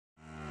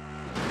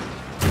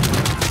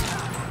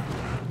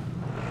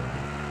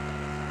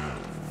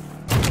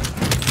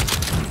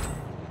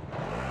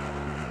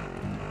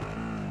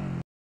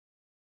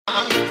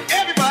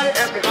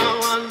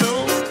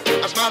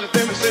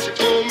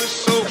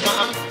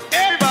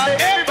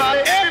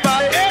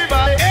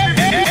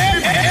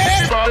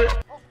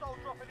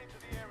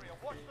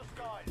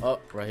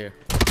here.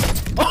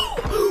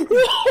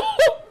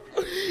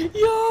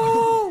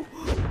 Yo!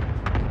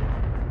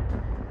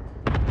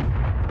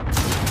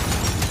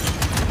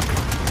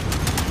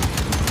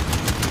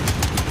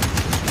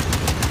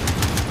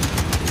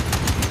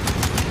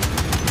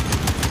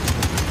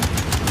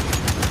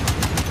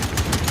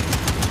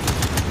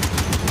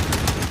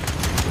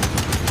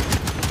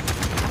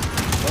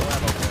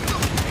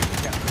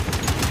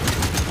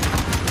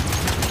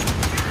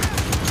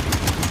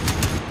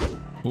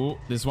 Oh,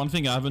 there's one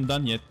thing I haven't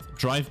done yet.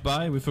 Drive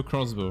by with a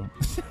crossbow.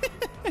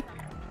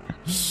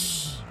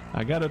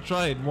 I gotta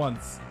try it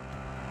once.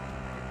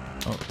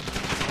 Oh.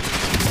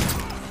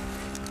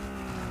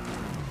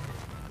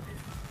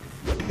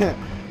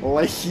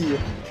 Лохи.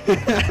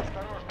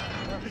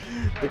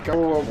 Ты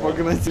кого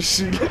обогнать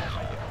решили?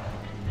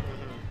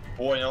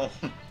 Понял.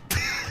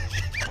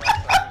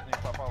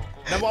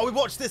 Now while we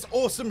watch this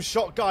awesome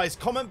shot, guys,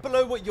 comment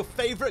below what your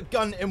favorite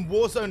gun in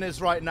Warzone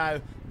is right now.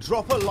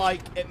 Drop a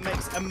like, it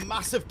makes a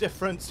massive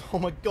difference. Oh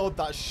my god,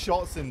 that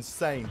shot's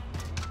insane.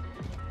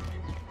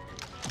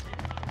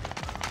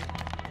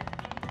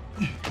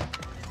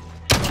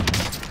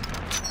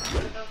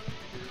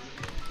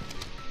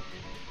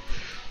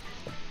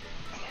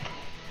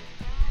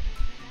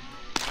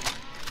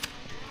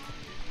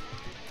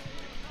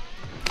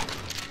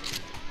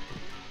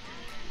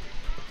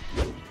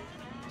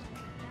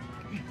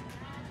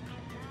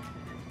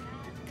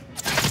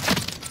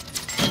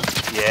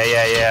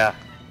 Yeah.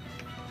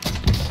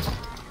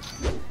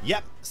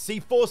 Yep,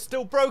 C4's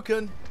still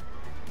broken.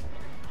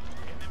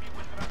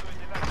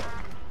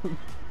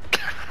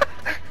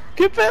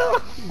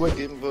 Gebell!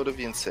 Geben würde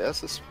wie ein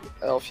CS ist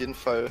auf jeden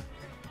Fall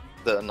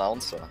der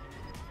Announcer.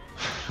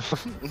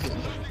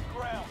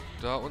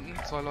 Da unten,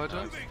 2 Leute.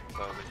 Da will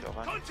ich auch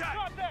rein.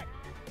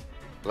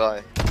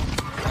 3.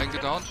 Ein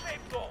gedownt.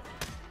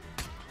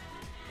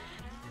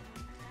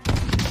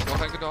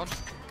 Noch ein gedownt.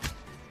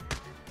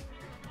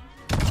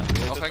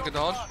 Noch ein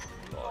gedownt.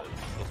 Lol,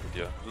 was mit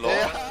dir? Lol.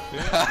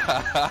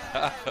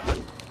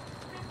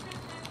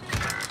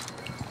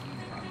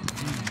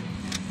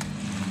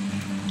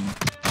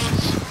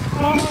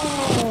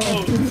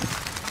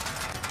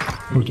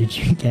 What did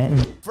you get?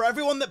 For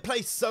everyone that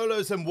plays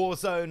solos in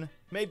Warzone,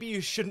 maybe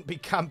you shouldn't be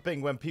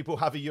camping when people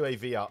have a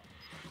UAV up.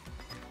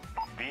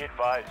 Be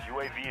advised,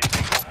 UAV is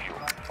single fuel.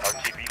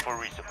 RTB for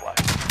resupply.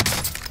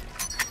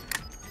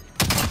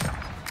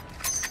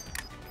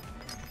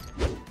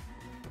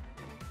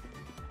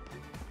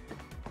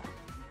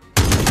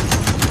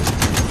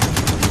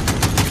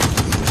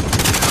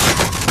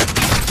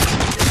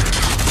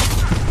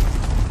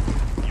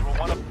 You will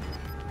want to...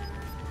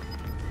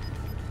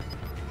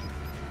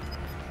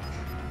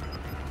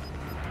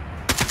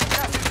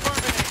 Gas is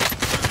moving in.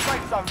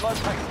 Safe zone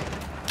located.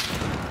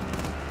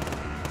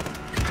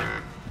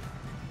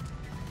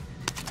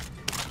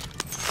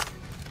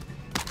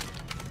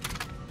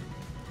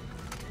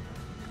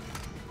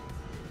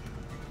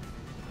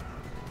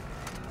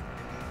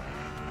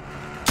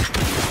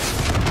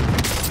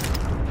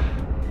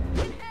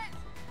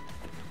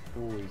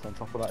 He's on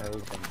top of that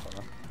hill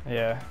somewhere.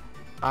 Yeah.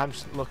 I'm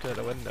just looking at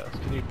the windows.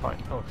 Can you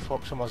point? Oh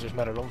fuck, someone's just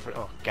made a run for it.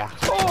 Oh, gas.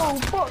 Oh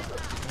fuck!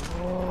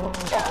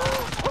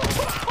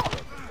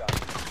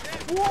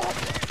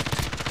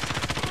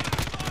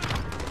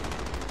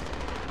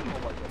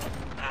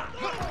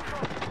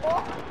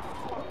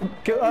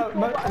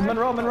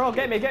 Monroe,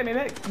 get me,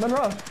 mate.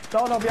 Monroe.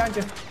 No, behind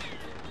you.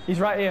 He's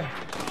right here.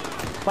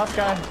 Last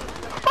guy.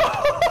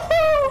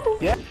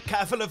 Yeah.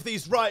 Careful of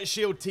these riot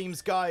shield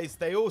teams, guys.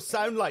 They all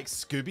sound like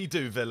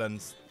Scooby-Doo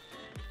villains.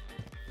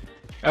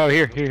 Oh,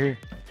 here.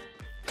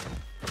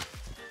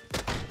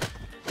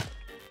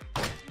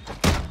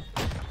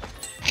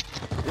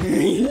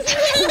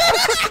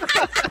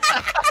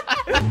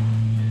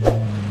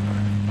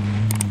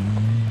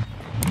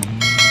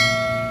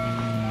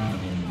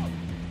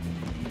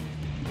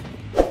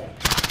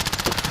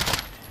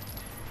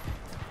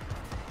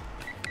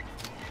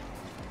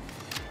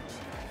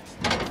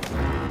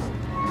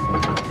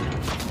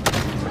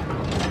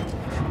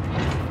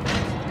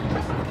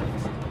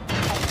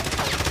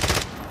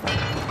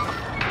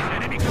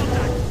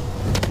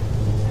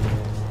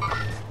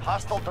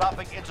 Hostile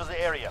dropping into the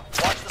area.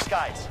 Watch the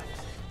skies.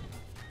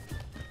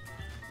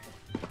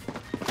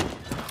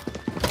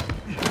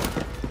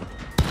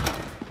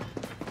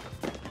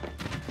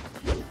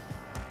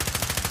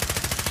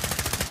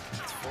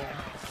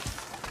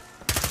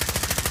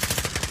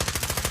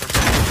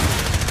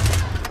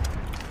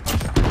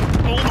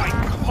 Oh my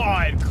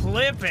god,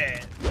 clip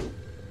it!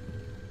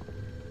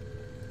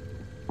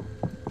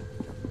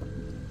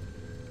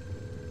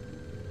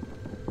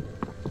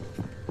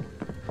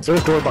 Is there a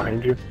door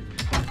behind you?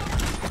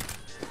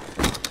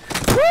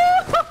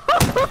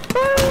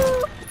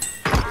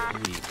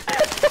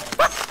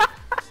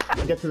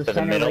 Get to the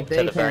center middle, like they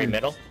to the very can.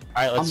 middle.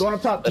 Alright, let's I'm going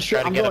up top. let's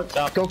try to get up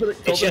top. Go for the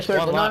just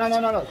circle. one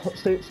left.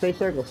 No. Stay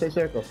circle.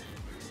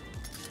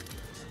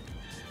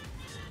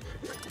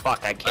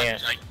 Fuck, I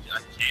can't. I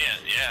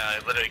can't, yeah, I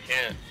literally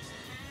can't.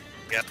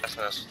 Yeah,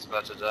 that's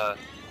about to die.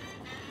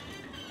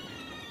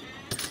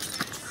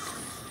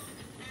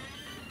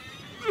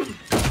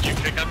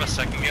 got my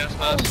second gas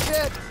mask. Oh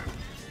shit!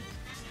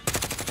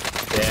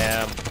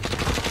 Damn.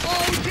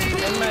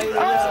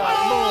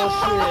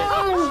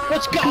 Oh,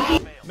 Let's go!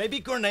 Maybe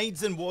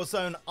grenades in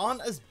Warzone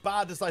aren't as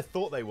bad as I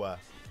thought they were.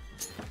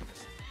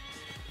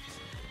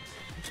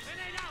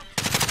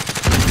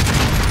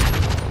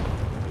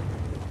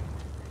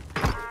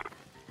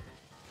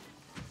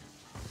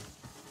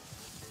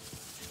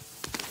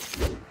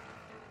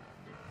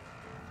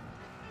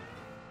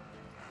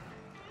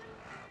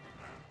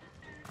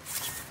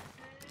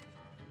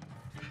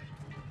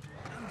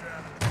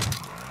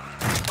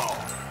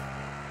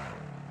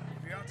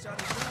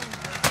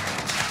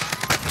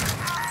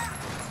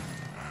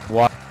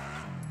 What?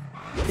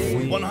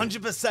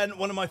 100%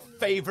 one of my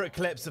favorite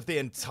clips of the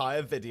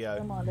entire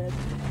video.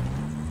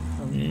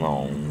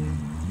 Non.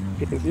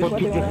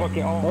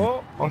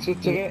 Oh, on se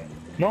tirait.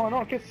 Non,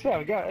 non, qu'est-ce que tu fais?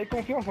 Regarde, aie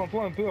confiance en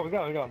toi un peu,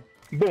 regarde, regarde.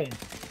 Boum.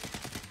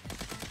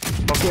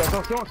 Ok,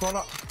 attention, ils sont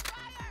là.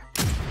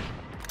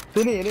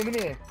 Fini,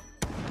 éliminé.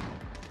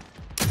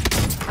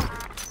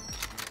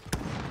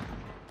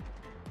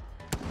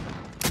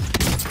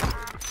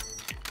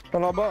 Il y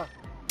en a là-bas.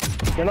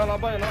 Il y en a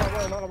là-bas, il y en a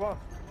là-bas, il y en a là-bas.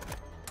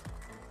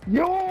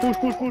 Yo! Push,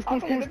 push, push,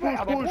 push, push, push,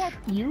 push.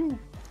 You!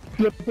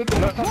 Il y en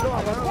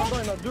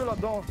a deux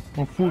là-dedans.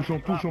 On push, on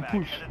push, on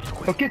push.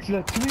 Ok, tu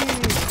l'as tué.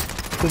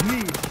 C'est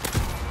lui.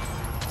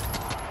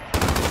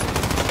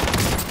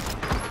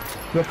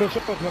 Tu m'as fait shot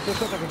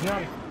avec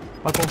Nial.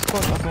 À ton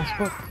spot, à ton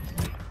spot.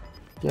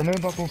 Il y en a un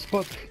dans ton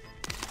spot.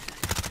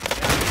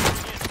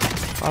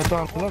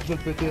 Attends, là je vais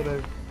le péter là.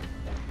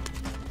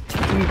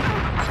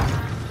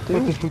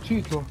 T'es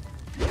foutu toi.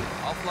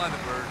 I'll fly the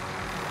bird.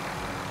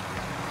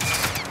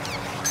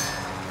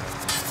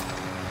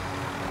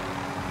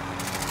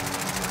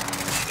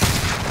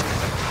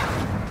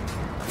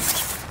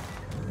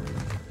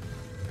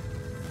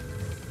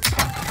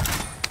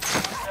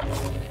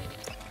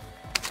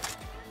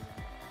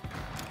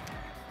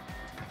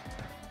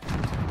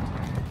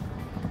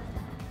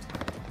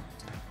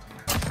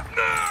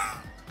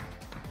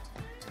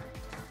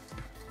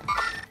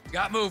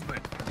 Got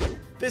movement.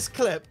 This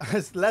clip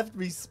has left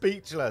me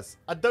speechless.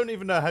 I don't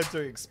even know how to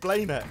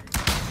explain it.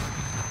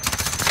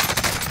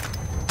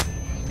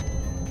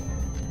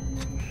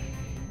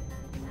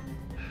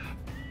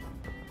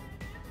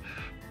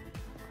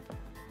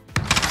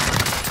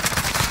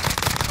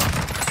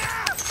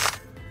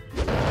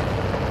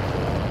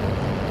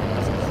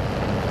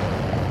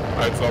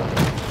 Heads up.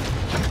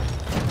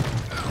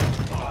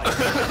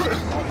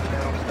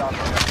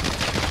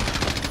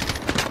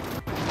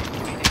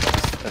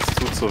 Es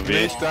tut so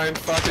weh. Nicht dein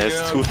fucking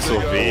Es tut so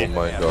weh. Oh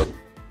mein Gott.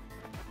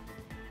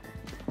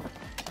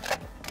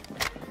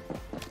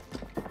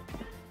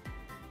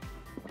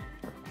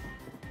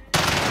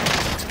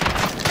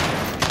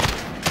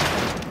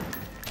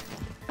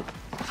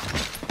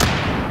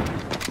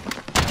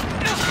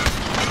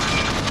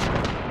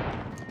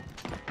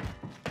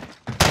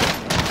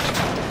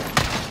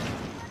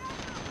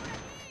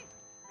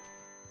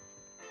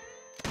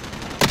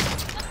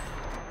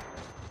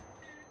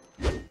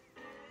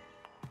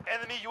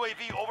 Enemy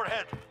UAV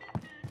overhead.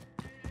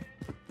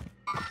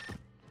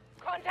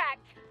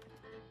 Contact.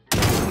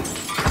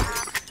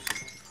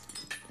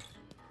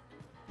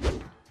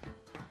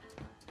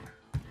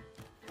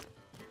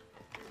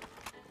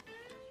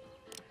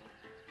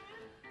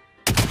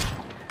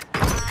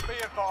 Be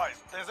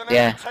advised, there's an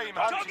Yeah. enemy team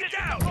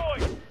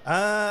hunting.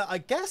 I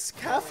guess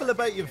careful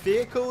about your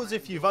vehicles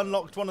if you've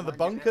unlocked one of the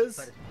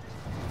bunkers.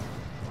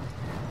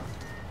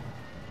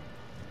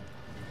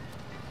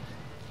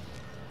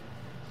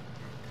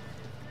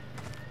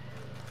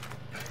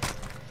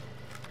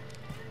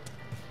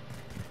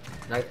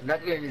 لا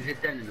تقول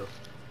نزلت له.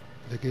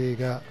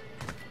 دقيقة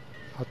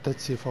حطيت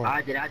سي 4.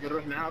 عادي عادي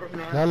روح معاه روح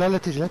معاه. لا لا لا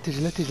تجي لا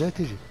تجي لا تجي لا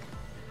تجي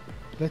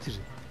لا تجي.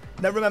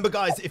 Now remember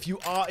guys, if you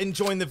are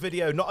enjoying the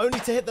video, not only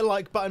to hit the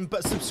like button,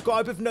 but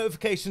subscribe with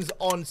notifications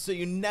on so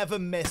you never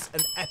miss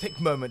an epic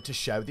moment to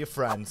share with your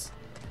friends.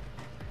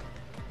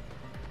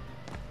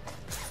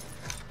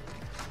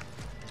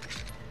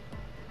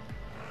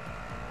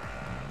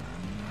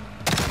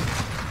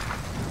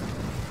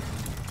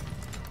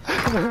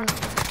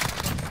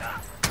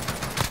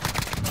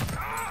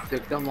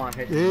 كم واحد؟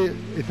 ايه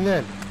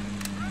اثنين.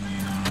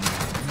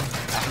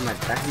 احمد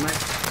احمد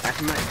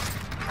احمد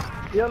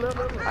يلا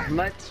يلا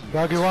احمد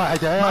باقي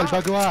واحد يا عيال،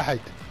 باقي واحد.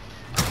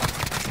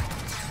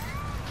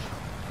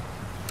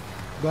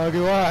 باقي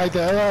واحد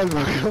يا عيال،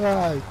 باقي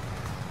واحد.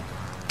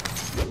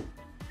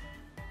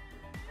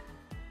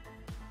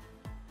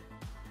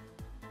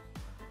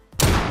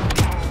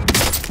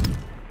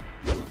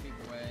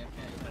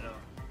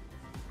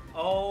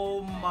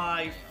 Oh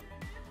my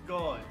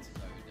god.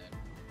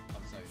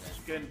 I'm so dead.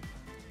 Good.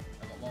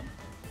 I got one.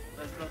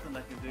 There's nothing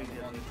I can do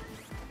here.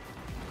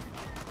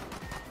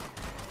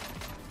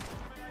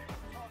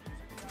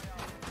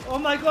 Oh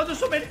my god,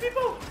 there's so many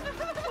people!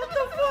 What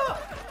the fuck?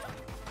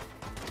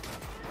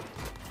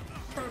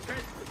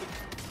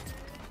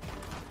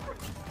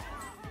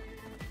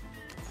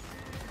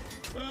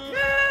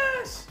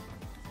 Yes!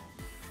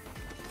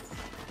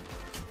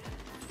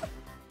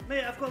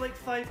 Mate, I've got like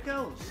 5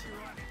 kills.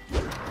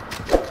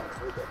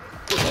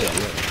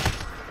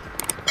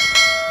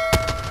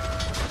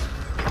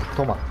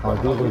 Toma, al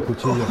culo con el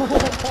cuchillo.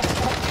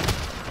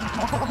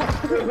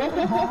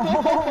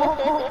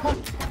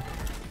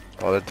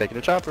 Oh, they're taking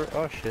a chopper.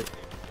 Oh shit.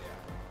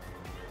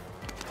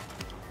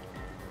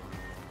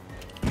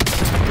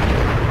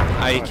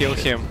 I kill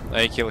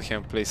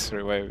him, please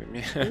revive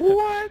me.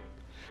 What?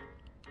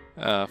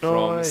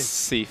 From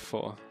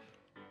C4.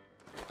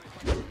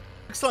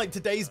 Looks like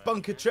today's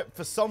bunker trip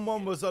for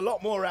someone was a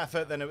lot more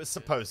effort than it was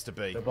supposed to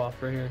be. The boss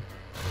right here.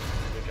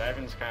 The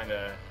driving's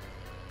kinda...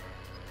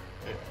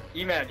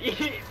 E-man,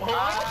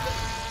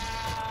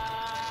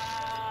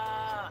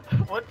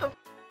 what the?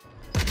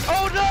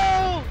 Oh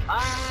no!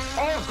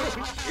 Oh,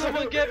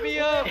 Someone get me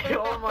up!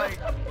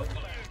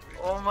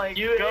 oh my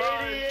You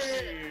god.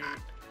 idiot!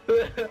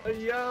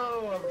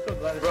 Yo, I'm so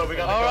glad. Bro, we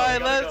gotta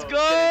Alright, let's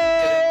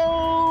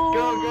go!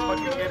 Go,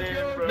 Get in,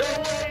 bro. No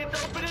way,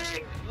 it's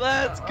opening!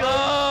 Let's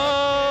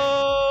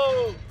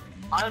go!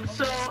 I'm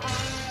so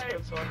high!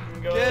 Let's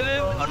fucking go. Get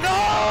in! Oh,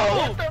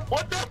 no!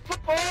 What the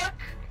fuck?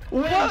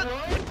 What?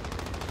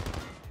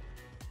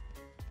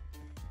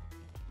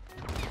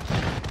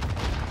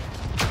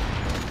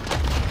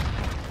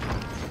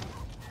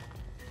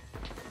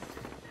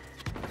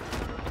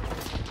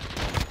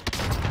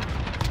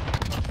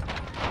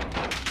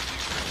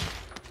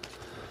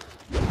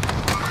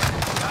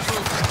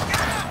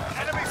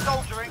 Enemy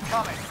soldier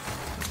incoming.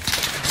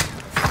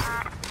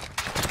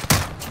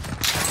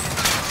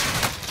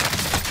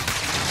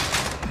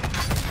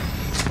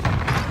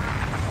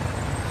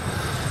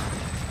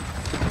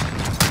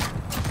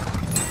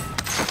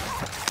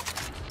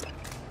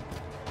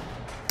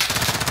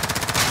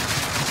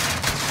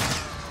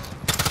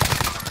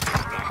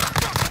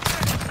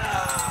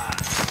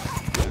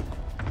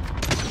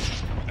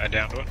 I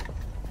downed one.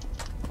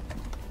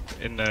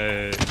 In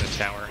the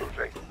tower.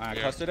 I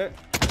clustered it.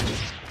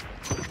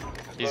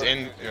 He's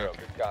in.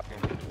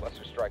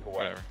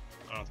 Whatever.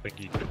 I don't think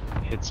he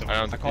hit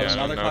someone. I called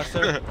another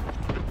cluster.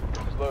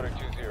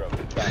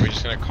 We're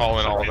just gonna call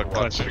in all the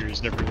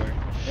clusters everywhere.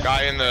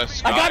 Guy in the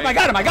sky. I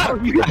got him! I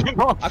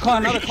call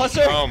another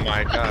cluster. Oh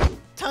my god.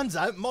 Turns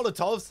out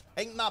Molotovs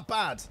ain't that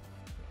bad.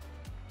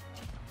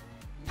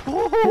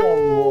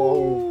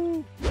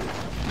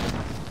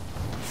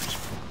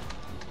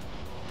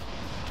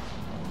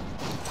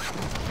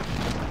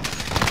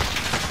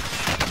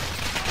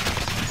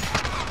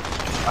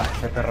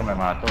 Ese perro me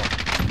mató.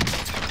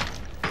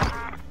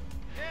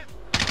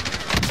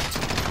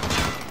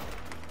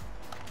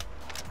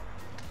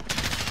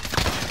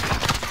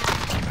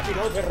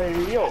 Se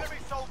revivió. Enemy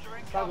soldier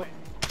incoming.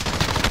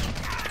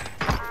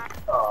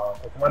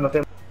 Bueno,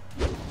 te...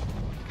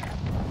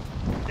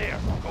 There,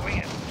 going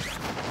in.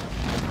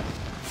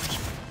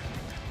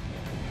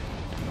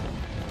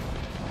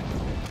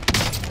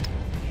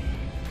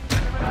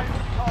 Eliminate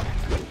target.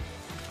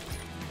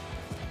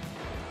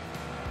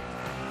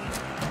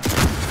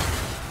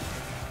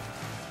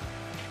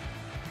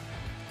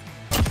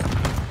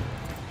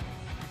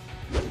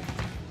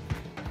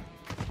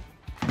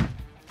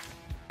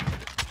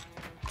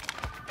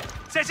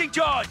 Setting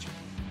charge!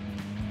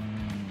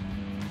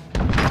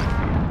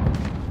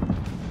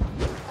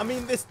 I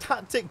mean, this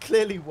tactic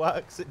clearly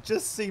works. It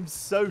just seems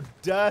so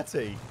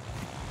dirty.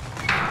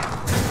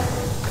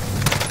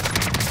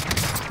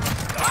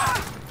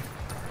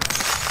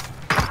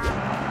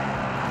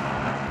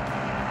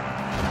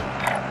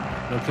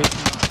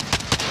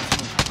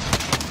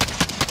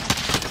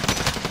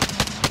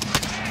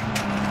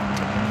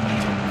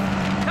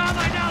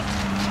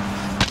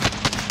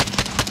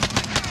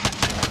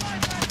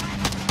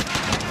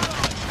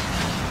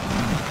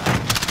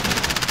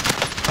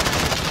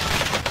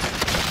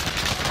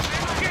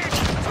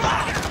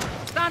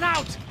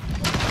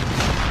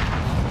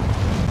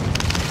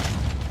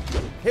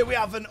 Here we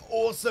have an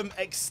awesome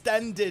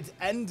extended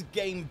end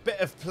game bit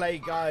of play,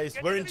 guys.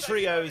 We're in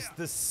trios.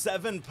 There's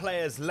 7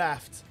 players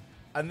left.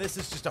 And this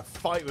is just a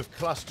fight with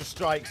cluster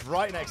strikes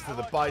right next to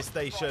the buy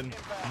station.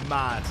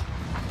 Mad.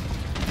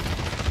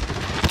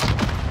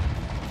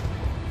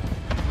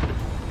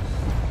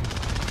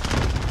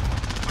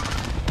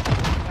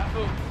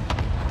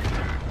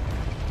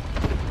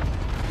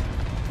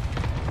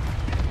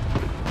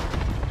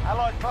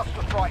 Allied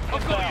cluster strike.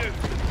 I've got you.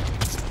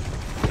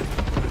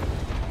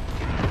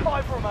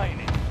 5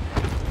 remaining.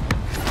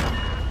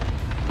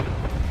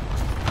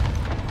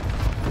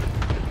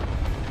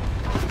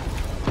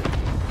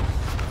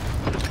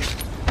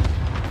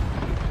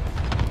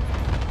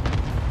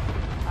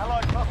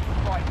 Allied cluster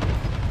strike.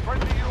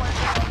 Friendly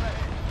UAV overhead.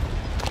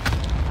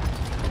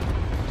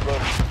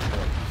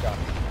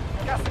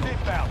 Gas is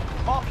inbound.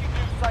 Marking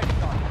new safe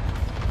zone.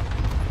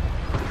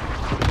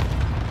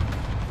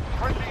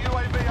 Friendly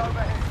UAV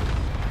overhead.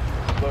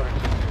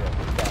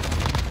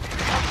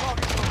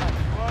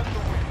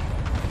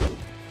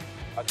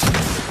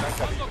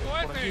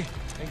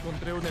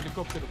 Encontré un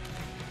helicóptero.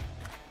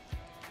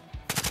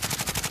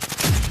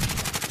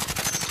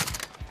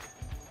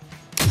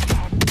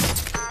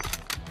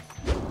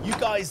 You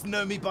guys guys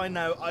know me by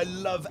now. I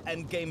love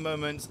endgame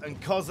moments, and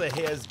Koza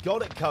here has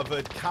got it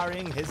covered,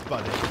 carrying his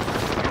buddy.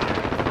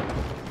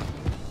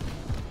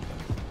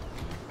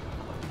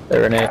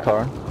 They're in a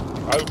car.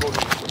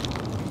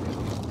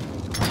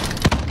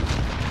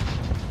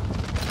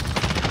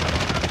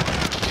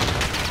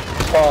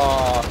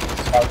 Oh,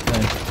 that's me.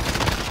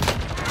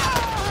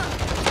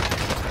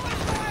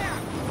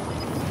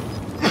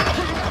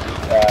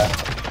 Yeah,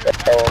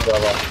 that's all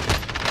brother.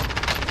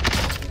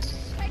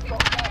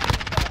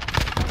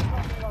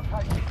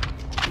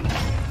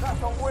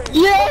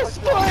 Yes,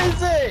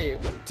 crazy!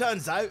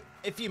 Turns out,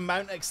 if you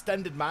mount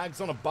extended mags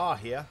on a bar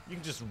here, you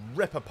can just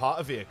rip apart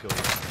a vehicle.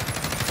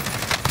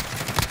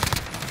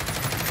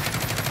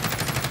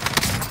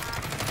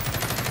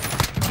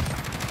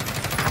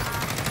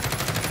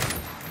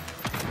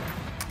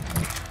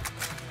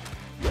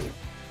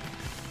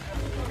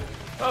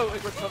 Oh,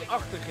 ik word van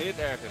achter gehit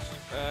ergens.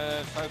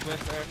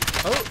 Zuidwest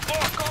ergens. Oh,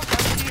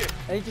 kant hier.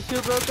 Eentje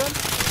shield broken.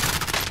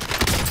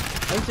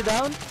 Eentje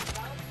down.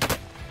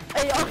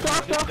 Hey,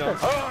 achter.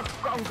 Oh,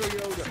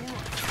 kankerjoden.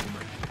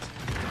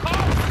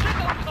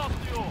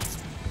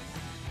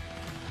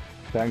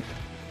 Thanks.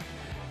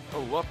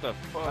 Oh, what the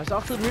fuck. Hij is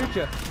achter het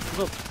muurtje.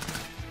 Pas op.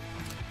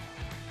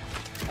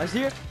 Hij is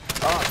hier.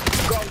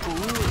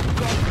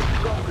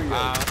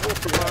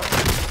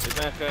 Ik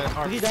ben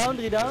gearmd.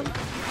 3 down.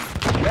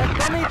 Ja, ik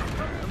kan niet.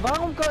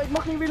 Waarom kan ik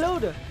mag niet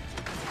reloaden?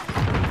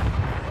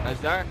 Hij is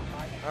daar.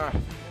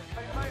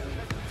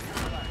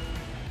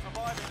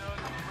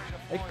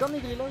 Ik kan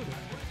niet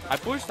reloaden. Hij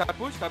pusht.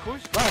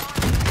 Waar?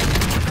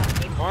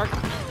 Mark.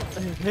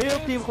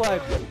 Heel team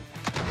gewiped.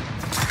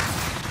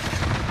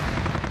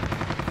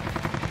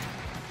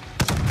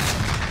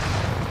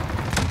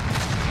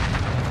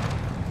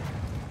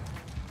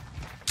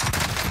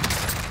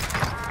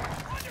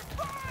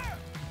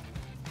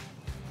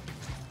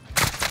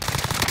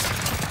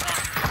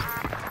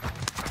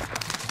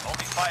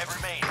 Only 5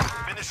 remain.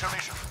 Finish your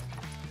mission.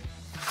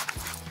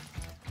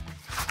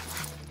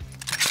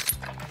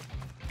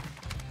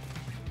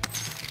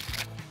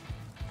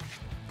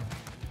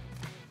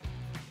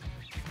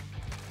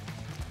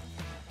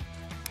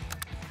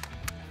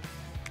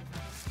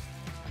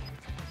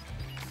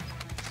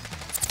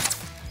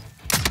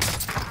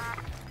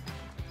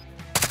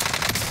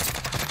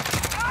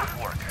 Good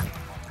work.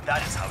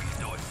 That is how you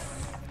do it.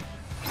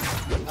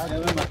 Ah, no,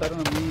 me mataron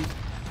a mí.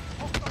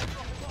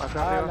 Acá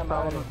arriba está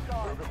uno.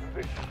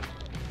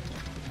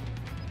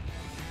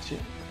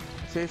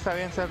 Sí, está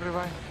bien, se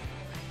revive.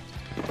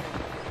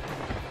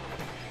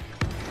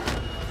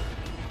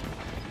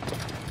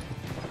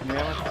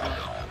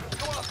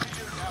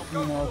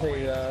 No,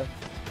 seguridad.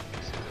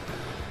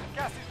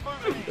 Gas is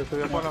moving. Te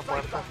subí por la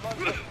puerta.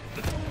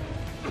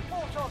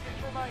 4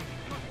 targets remain.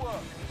 Good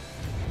work.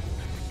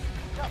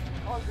 Gas is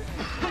closing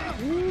in.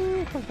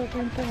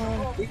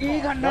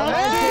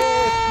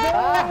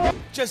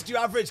 Just your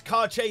average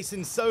car chase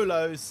in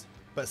solos,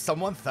 but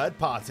someone third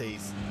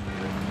parties.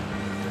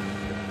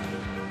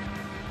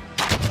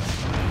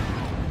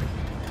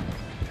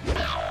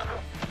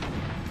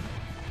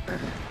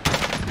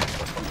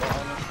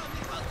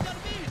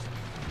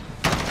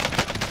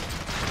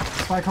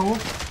 Spike hole.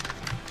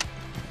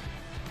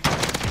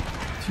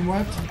 Team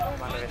wiped.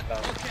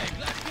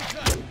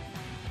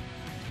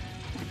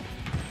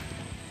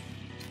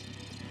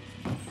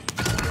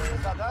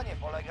 Zadanie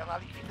polega na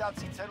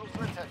likwidacji celu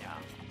zlecenia.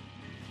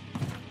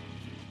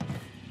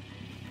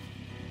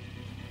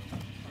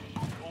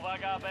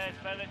 Uwaga,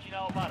 BSP leci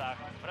na oparach.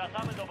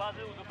 Wracamy do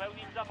bazy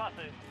uzupełnić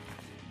zapasy.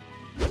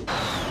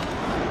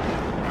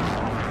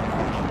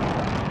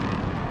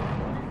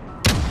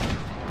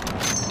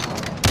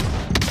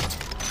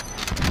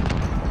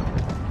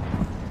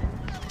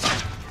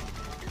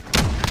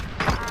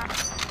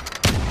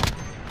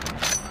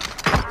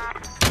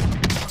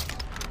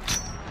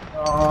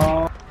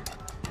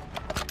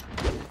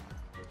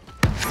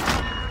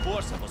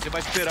 Força, você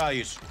vai esperar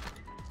isso.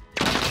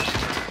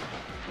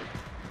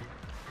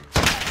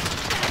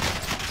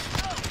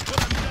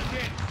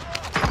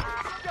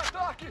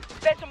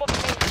 Desce o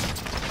movimento.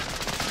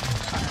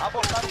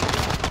 Abordar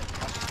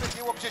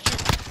o objetivo.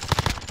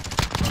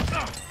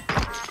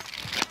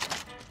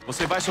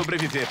 Você vai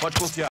sobreviver, pode confiar.